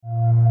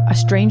a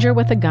stranger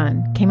with a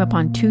gun came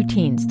upon two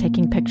teens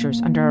taking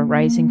pictures under a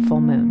rising full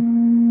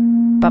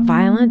moon. But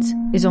violence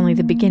is only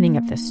the beginning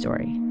of this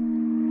story.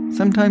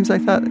 Sometimes I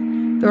thought,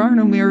 there are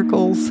no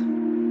miracles.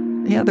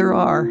 Yeah, there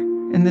are,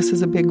 and this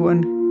is a big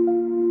one.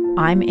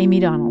 I'm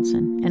Amy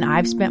Donaldson, and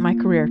I've spent my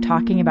career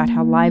talking about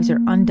how lives are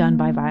undone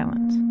by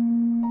violence.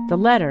 The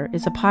Letter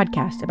is a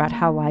podcast about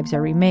how lives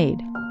are remade.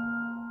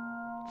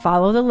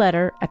 Follow The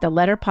Letter at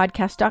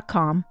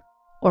theletterpodcast.com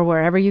or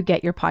wherever you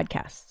get your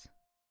podcasts.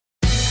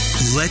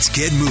 Let's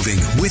get moving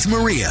with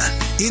Maria.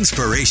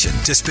 Inspiration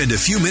to spend a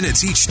few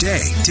minutes each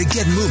day to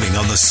get moving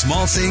on the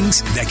small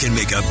things that can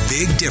make a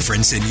big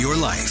difference in your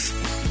life.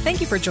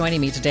 Thank you for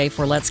joining me today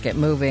for Let's Get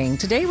Moving.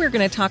 Today we're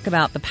going to talk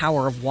about the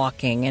power of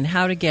walking and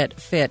how to get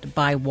fit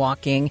by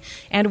walking.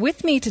 And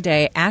with me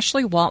today,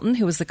 Ashley Walton,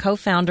 who is the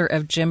co-founder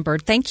of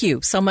Gymbird. Thank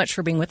you so much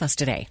for being with us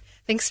today.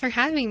 Thanks for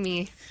having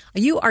me.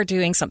 You are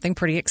doing something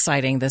pretty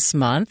exciting this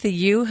month.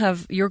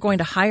 You're going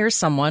to hire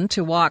someone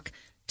to walk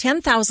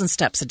 10,000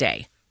 steps a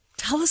day.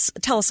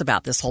 Tell us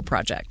about this whole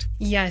project.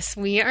 Yes,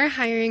 we are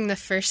hiring the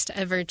first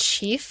ever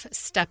chief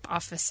step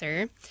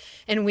officer,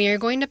 and we are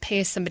going to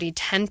pay somebody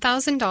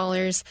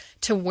 $10,000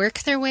 to work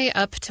their way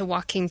up to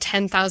walking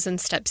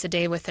 10,000 steps a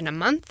day within a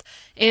month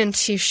and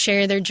to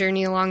share their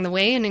journey along the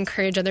way and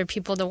encourage other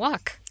people to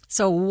walk.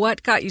 So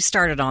what got you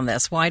started on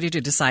this? Why did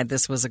you decide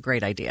this was a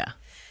great idea?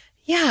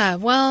 Yeah,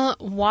 well,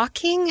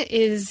 walking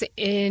is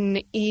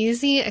an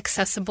easy,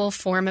 accessible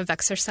form of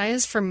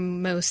exercise for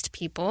most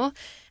people.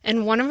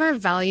 And one of our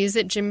values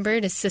at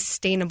Gymbird is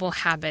sustainable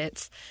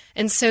habits.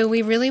 And so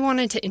we really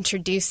wanted to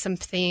introduce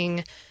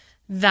something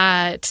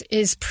that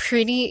is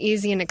pretty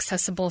easy and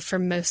accessible for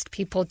most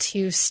people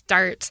to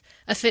start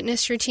a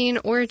fitness routine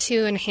or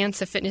to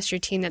enhance a fitness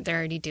routine that they're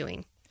already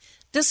doing.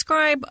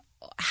 Describe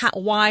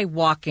why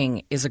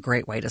walking is a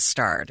great way to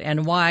start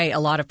and why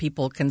a lot of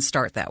people can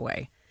start that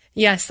way.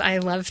 Yes, I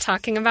love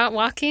talking about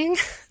walking.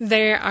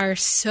 There are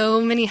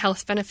so many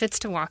health benefits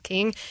to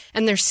walking,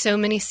 and there's so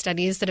many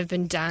studies that have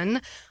been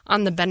done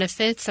on the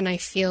benefits, and I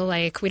feel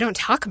like we don't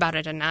talk about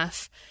it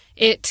enough.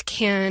 It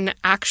can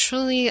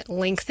actually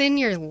lengthen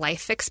your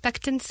life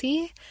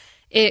expectancy.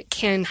 It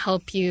can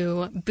help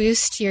you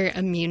boost your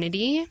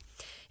immunity.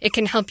 It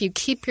can help you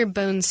keep your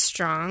bones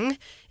strong.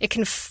 It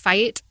can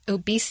fight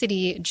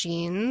obesity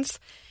genes.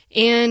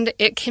 And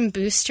it can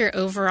boost your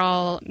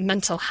overall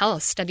mental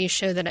health. Studies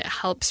show that it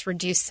helps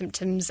reduce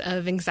symptoms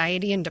of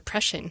anxiety and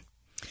depression.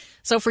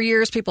 So for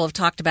years, people have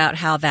talked about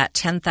how that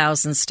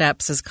 10,000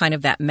 steps is kind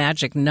of that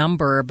magic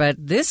number. But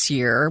this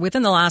year,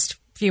 within the last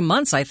few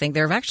months, I think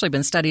there have actually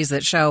been studies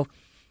that show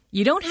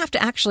you don't have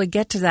to actually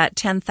get to that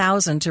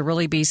 10,000 to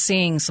really be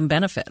seeing some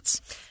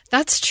benefits.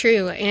 That's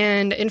true.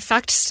 And in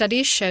fact,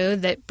 studies show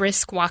that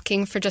brisk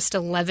walking for just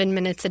 11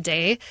 minutes a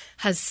day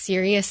has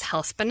serious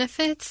health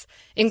benefits,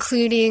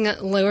 including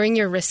lowering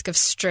your risk of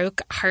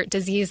stroke, heart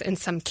disease, and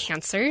some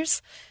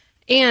cancers.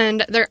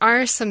 And there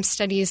are some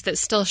studies that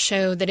still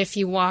show that if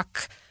you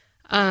walk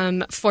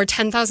for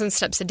 10,000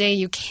 steps a day,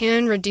 you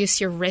can reduce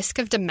your risk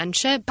of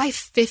dementia by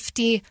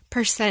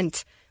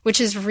 50%. Which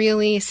is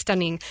really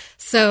stunning.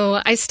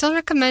 So I still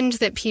recommend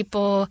that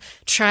people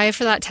try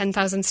for that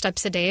 10,000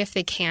 steps a day if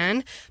they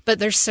can, but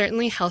there's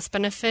certainly health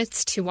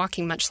benefits to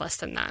walking much less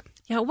than that.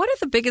 Yeah, what are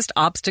the biggest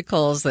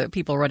obstacles that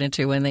people run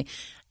into when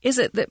is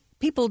it that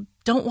people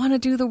don't want to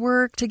do the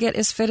work to get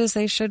as fit as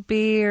they should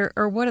be,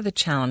 or what are the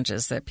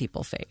challenges that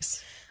people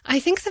face? I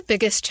think the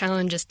biggest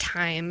challenge is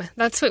time.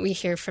 That's what we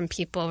hear from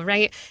people,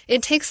 right?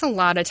 It takes a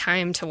lot of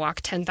time to walk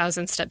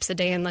 10,000 steps a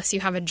day unless you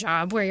have a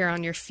job where you're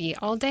on your feet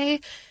all day.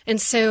 And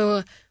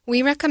so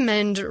we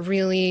recommend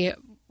really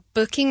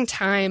booking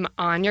time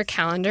on your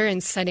calendar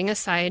and setting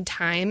aside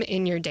time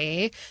in your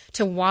day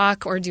to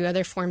walk or do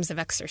other forms of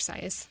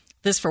exercise.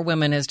 This for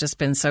women has just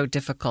been so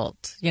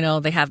difficult. You know,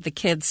 they have the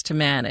kids to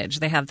manage.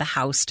 They have the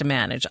house to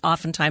manage.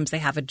 Oftentimes they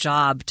have a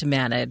job to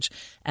manage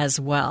as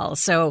well.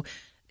 So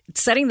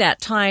setting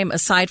that time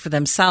aside for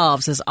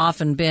themselves has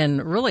often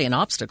been really an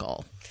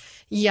obstacle.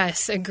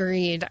 Yes,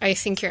 agreed. I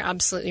think you're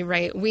absolutely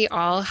right. We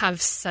all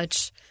have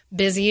such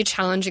busy,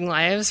 challenging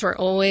lives. We're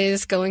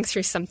always going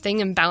through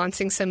something and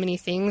balancing so many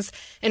things.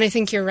 And I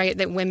think you're right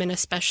that women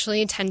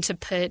especially tend to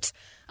put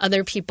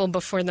other people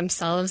before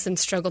themselves and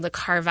struggle to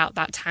carve out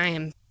that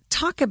time.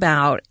 Talk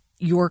about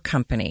your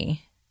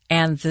company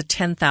and the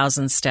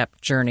 10,000 step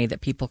journey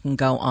that people can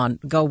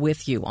go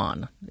with you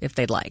on if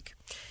they'd like.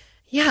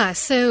 Yeah,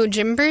 so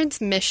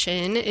Gymbird's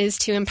mission is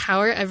to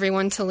empower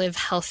everyone to live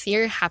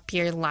healthier,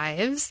 happier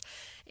lives.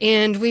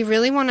 And we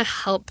really want to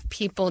help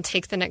people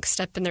take the next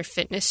step in their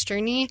fitness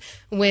journey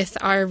with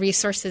our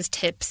resources,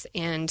 tips,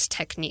 and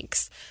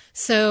techniques.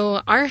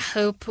 So our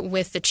hope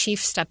with the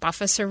Chief Step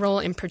Officer role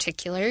in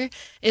particular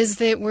is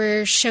that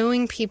we're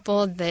showing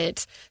people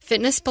that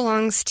fitness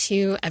belongs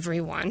to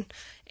everyone.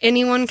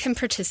 Anyone can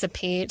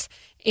participate,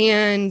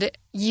 and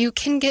you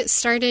can get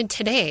started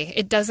today.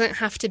 It doesn't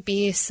have to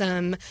be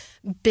some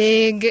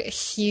big,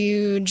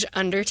 huge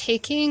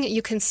undertaking.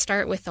 You can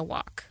start with a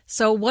walk.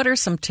 So what are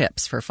some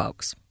tips for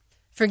folks?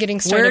 For getting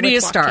started Where do with you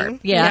walking? start?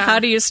 Yeah, how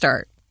do you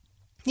start?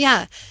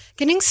 Yeah.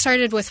 Getting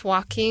started with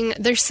walking,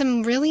 there's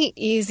some really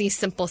easy,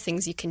 simple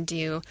things you can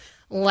do,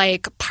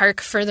 like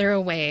park further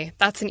away.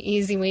 That's an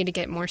easy way to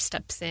get more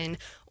steps in.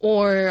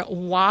 Or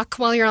walk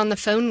while you're on the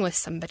phone with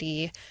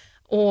somebody.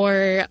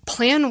 Or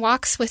plan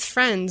walks with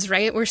friends,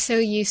 right? We're so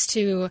used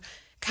to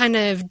kind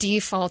of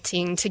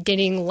defaulting to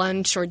getting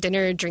lunch or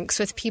dinner or drinks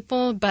with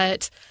people,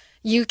 but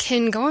you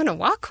can go on a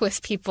walk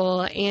with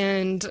people,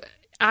 and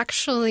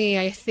actually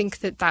I think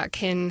that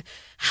can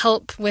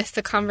help with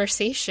the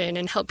conversation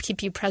and help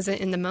keep you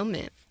present in the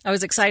moment. I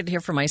was excited to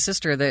hear from my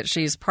sister that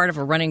she's part of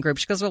a running group.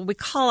 She goes, well, we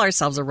call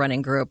ourselves a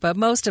running group, but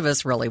most of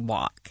us really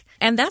walk.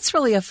 And that's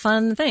really a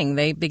fun thing.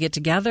 They get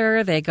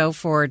together, they go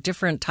for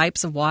different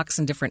types of walks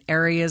in different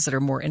areas that are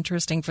more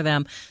interesting for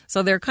them.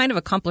 So they're kind of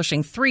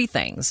accomplishing three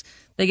things.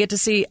 They get to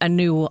see a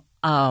new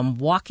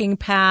walking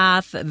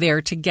path.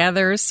 They're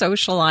together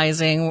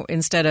socializing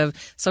instead of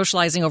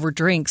socializing over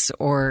drinks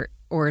or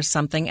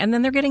something. And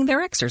then they're getting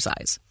their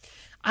exercise.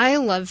 I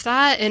love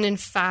that. And in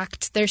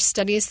fact, there's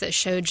studies that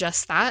show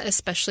just that,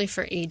 especially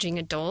for aging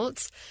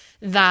adults,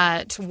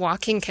 that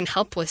walking can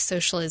help with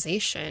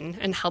socialization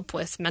and help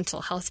with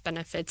mental health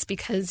benefits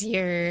because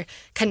you're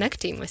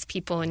connecting with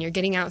people and you're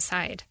getting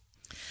outside.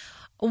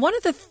 One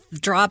of the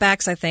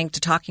drawbacks, I think, to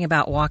talking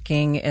about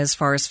walking as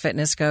far as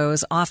fitness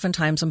goes,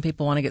 oftentimes when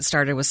people want to get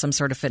started with some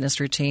sort of fitness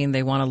routine,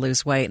 they want to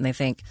lose weight and they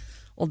think,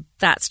 well,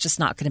 that's just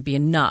not going to be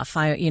enough.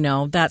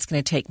 That's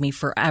going to take me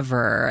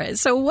forever.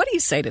 So what do you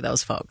say to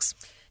those folks?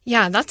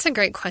 Yeah, that's a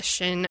great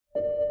question.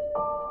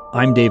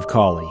 I'm Dave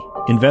Cawley,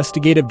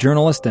 investigative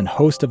journalist and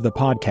host of the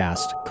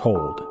podcast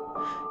Cold.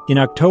 In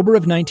October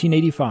of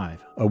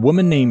 1985, a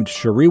woman named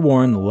Cherie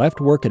Warren left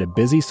work at a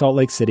busy Salt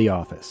Lake City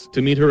office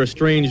to meet her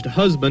estranged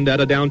husband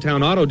at a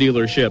downtown auto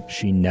dealership.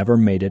 She never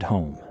made it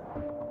home.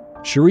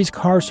 Cherie's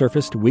car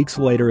surfaced weeks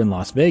later in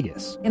Las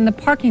Vegas. In the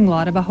parking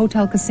lot of a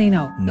hotel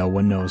casino. No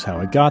one knows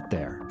how it got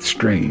there.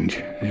 Strange.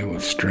 It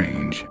was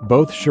strange.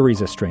 Both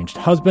Cherie's estranged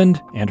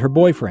husband and her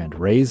boyfriend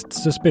raised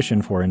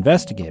suspicion for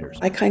investigators.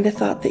 I kind of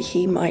thought that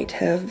he might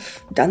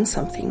have done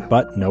something.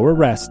 But no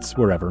arrests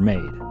were ever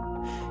made.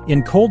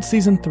 In Cold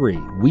Season 3,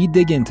 we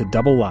dig into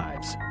double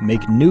lives,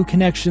 make new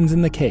connections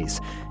in the case,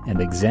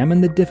 and examine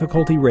the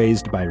difficulty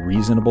raised by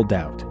reasonable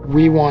doubt.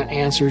 We want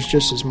answers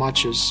just as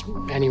much as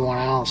anyone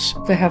else.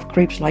 They have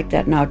creeps like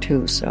that now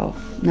too, so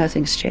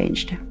nothing's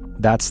changed.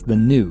 That's the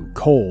new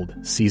Cold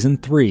Season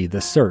 3,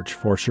 The Search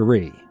for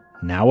Cherie,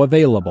 now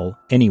available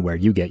anywhere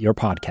you get your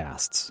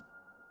podcasts.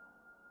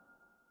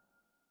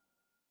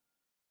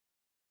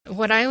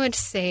 What I would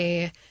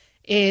say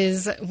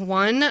is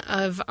one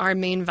of our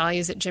main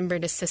values at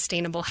Gymbird is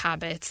sustainable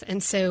habits.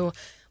 And so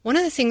one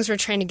of the things we're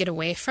trying to get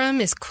away from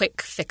is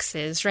quick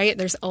fixes, right?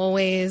 There's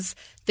always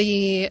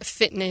the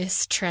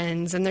fitness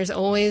trends and there's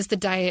always the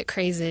diet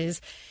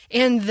crazes.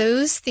 And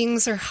those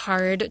things are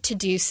hard to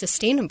do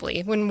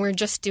sustainably when we're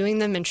just doing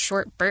them in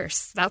short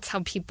bursts. That's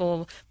how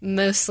people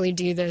mostly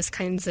do those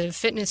kinds of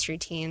fitness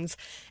routines.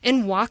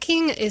 And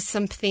walking is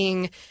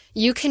something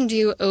you can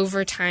do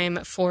over time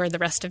for the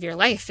rest of your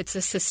life. It's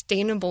a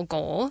sustainable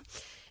goal.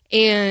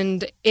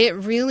 And it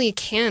really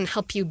can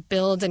help you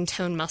build and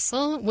tone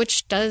muscle,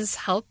 which does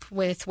help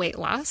with weight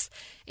loss.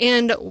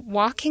 And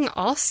walking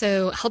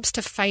also helps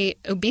to fight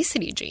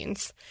obesity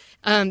genes.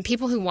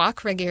 People who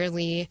walk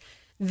regularly,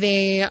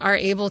 they are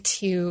able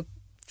to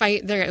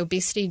fight their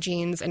obesity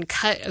genes and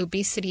cut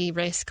obesity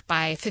risk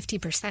by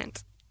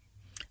 50%.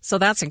 So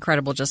that's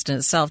incredible just in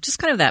itself. Just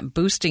kind of that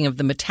boosting of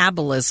the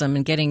metabolism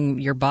and getting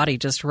your body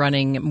just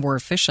running more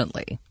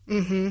efficiently.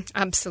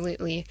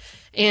 Absolutely.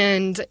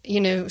 And,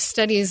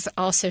 studies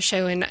also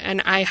show,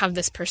 and I have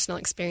this personal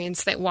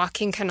experience, that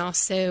walking can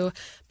also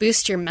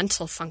boost your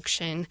mental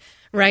function,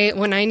 right?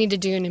 When I need to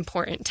do an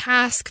important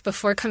task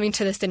before coming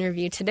to this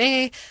interview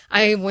today,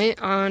 I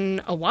went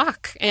on a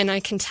walk and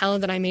I can tell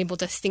that I'm able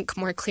to think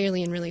more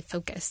clearly and really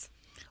focus.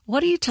 What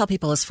do you tell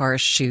people as far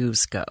as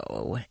shoes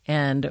go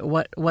and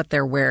what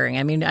they're wearing?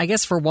 I mean, I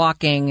guess for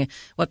walking,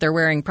 what they're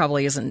wearing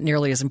probably isn't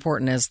nearly as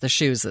important as the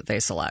shoes that they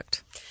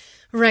select.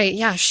 Right.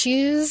 Yeah.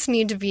 Shoes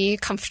need to be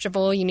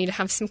comfortable. You need to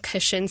have some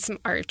cushion, some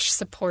arch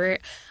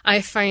support.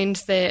 I find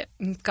that,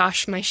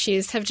 my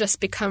shoes have just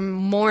become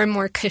more and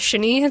more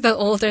cushiony the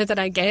older that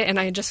I get, and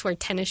I just wear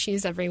tennis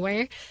shoes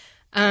everywhere.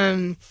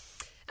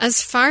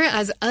 As far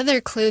as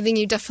other clothing,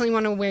 you definitely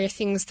want to wear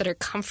things that are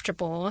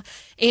comfortable.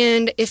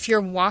 And if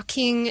you're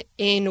walking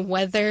in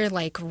weather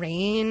like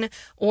rain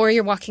or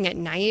you're walking at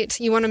night,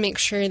 you want to make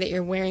sure that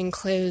you're wearing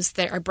clothes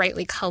that are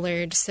brightly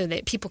colored so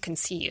that people can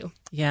see you.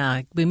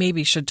 Yeah, we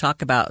maybe should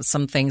talk about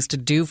some things to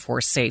do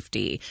for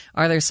safety.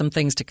 Are there some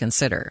things to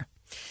consider?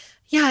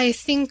 Yeah, I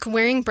think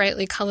wearing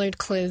brightly colored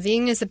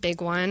clothing is a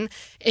big one.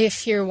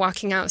 If you're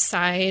walking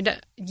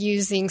outside,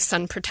 using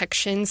sun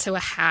protection, so a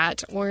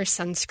hat or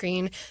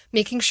sunscreen,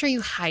 making sure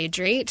you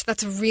hydrate.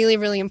 That's really,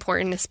 really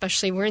important,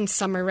 especially we're in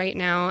summer right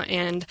now.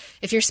 And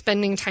if you're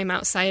spending time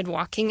outside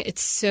walking,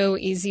 it's so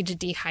easy to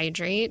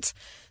dehydrate.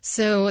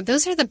 So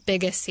those are the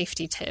biggest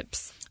safety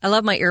tips. I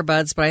love my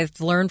earbuds, but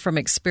I've learned from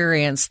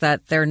experience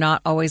that they're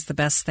not always the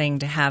best thing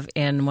to have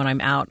in when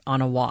I'm out on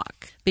a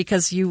walk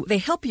because they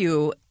help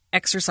you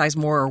exercise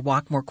more or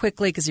walk more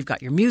quickly because you've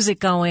got your music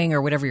going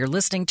or whatever you're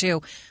listening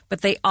to,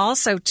 but they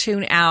also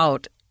tune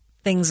out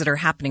things that are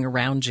happening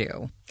around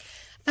you.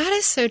 That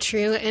is so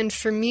true. And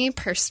for me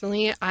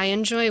personally, I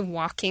enjoy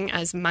walking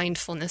as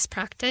mindfulness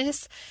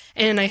practice.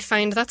 And I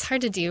find that's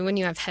hard to do when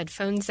you have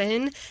headphones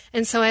in.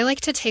 And so I like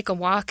to take a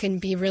walk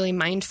and be really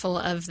mindful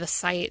of the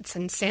sights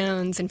and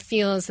sounds and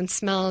feels and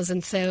smells.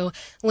 And so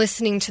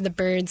listening to the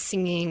birds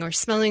singing or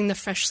smelling the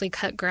freshly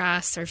cut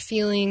grass or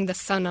feeling the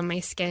sun on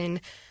my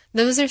skin,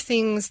 those are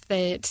things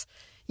that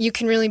you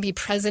can really be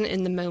present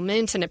in the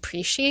moment and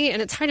appreciate.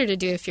 And it's harder to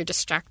do if you're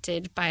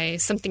distracted by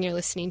something you're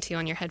listening to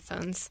on your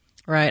headphones.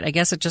 Right. I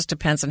guess it just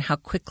depends on how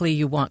quickly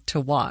you want to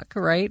walk,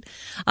 right?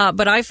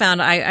 But I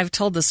found, I've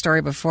told this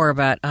story before,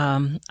 but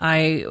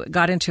I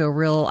got into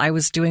I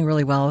was doing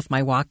really well with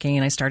my walking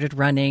and I started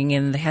running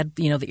and the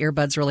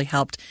earbuds really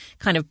helped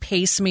kind of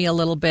pace me a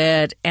little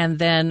bit. And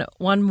then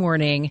one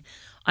morning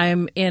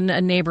I'm in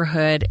a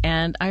neighborhood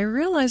and I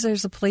realized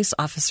there's a police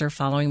officer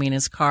following me in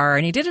his car.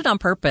 And he did it on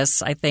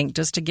purpose, I think,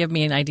 just to give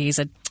me an idea. He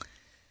said,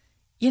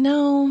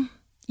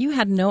 you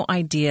had no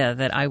idea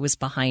that I was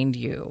behind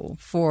you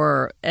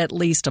for at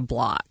least a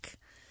block.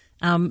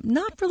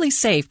 Not really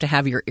safe to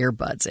have your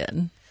earbuds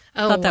in.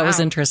 Oh, thought that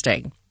was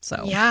interesting.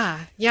 So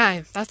yeah,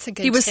 that's a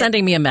good He was tip.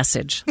 sending me a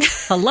message.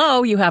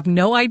 Hello, you have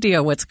no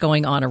idea what's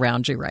going on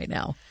around you right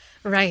now.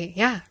 Right.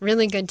 Yeah.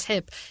 Really good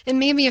tip. And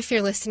maybe if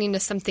you're listening to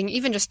something,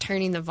 even just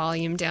turning the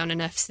volume down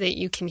enough so that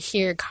you can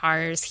hear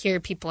cars, hear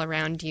people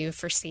around you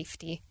for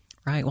safety.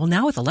 Right. Well,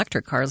 now with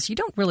electric cars, you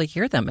don't really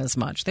hear them as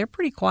much. They're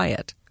pretty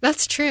quiet.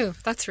 That's true.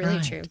 That's really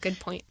true. Good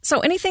point. So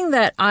anything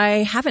that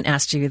I haven't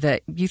asked you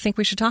that you think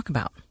we should talk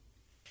about?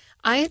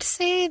 I'd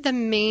say the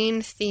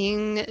main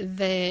thing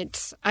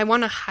that I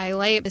want to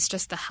highlight is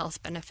just the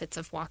health benefits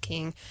of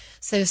walking.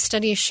 So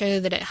studies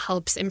show that it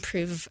helps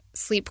improve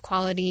sleep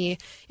quality,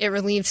 it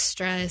relieves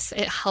stress,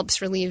 it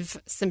helps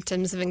relieve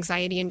symptoms of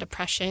anxiety and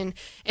depression,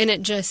 and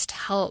it just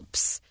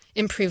helps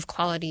improve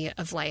quality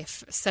of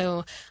life.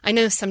 So I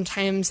know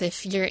sometimes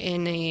if you're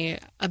in a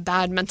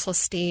bad mental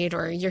state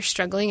or you're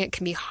struggling, it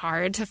can be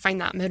hard to find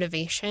that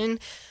motivation.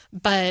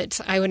 But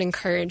I would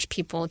encourage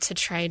people to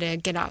try to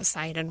get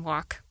outside and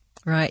walk.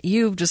 Right.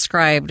 You've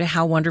described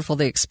how wonderful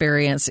the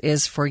experience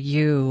is for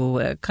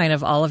you, kind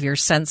of all of your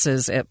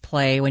senses at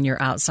play when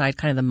you're outside,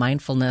 kind of the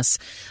mindfulness.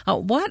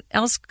 What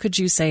else could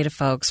you say to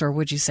folks, or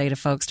would you say to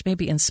folks to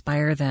maybe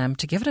inspire them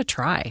to give it a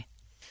try?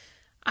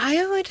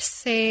 I would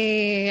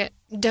say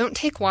don't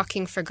take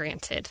walking for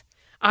granted.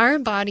 Our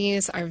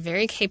bodies are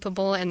very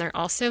capable and they're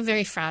also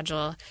very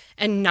fragile,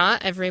 and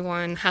not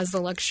everyone has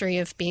the luxury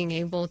of being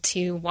able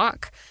to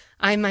walk.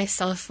 I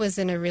myself was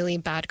in a really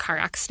bad car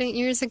accident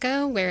years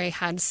ago where I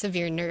had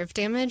severe nerve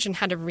damage and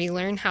had to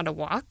relearn how to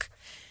walk.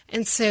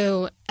 And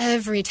so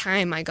every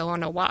time I go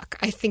on a walk,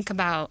 I think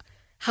about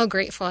how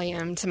grateful I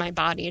am to my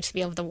body to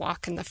be able to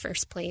walk in the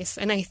first place.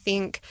 And I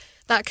think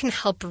that can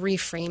help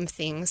reframe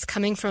things,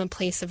 coming from a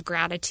place of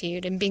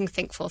gratitude and being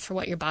thankful for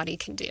what your body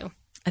can do.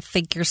 I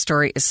think your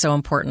story is so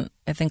important.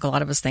 I think a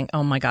lot of us think,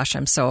 oh my gosh,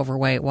 I'm so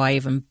overweight. Why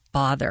even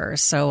bother?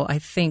 So I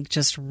think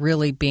just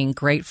really being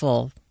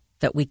grateful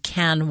that we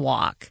can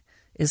walk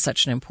is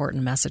such an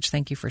important message.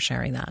 Thank you for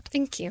sharing that.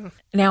 Thank you.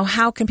 Now,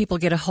 how can people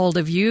get a hold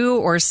of you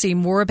or see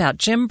more about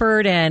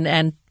Jimbird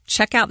and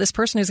check out this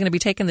person who's going to be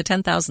taking the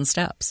 10,000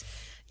 steps?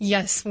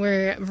 Yes,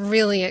 we're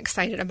really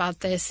excited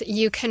about this.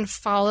 You can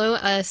follow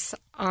us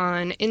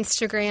on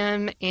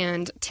Instagram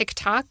and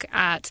TikTok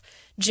at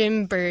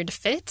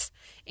JimbirdFit.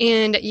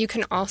 And you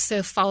can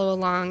also follow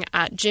along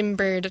at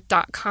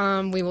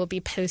jimbird.com. We will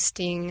be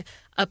posting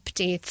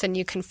updates, and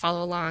you can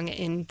follow along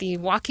in the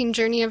walking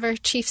journey of our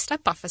Chief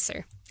Step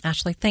Officer.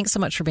 Ashley, thanks so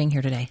much for being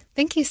here today.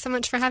 Thank you so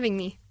much for having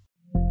me.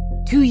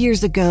 2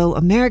 years ago,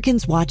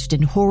 Americans watched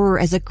in horror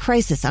as a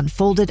crisis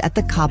unfolded at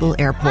the Kabul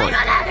airport.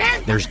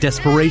 There's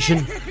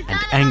desperation and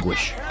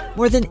anguish.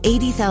 More than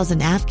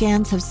 80,000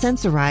 Afghans have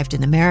since arrived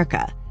in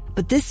America,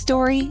 but this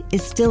story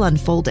is still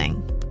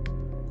unfolding.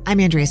 I'm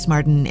Andrea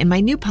Smartin. In my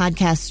new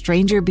podcast,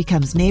 Stranger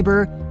Becomes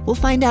Neighbor, we'll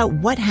find out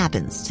what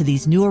happens to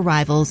these new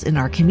arrivals in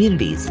our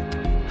communities.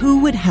 Who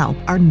would help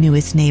our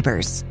newest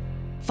neighbors?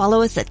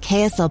 Follow us at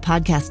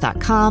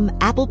kslpodcast.com,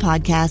 Apple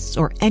Podcasts,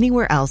 or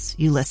anywhere else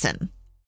you listen.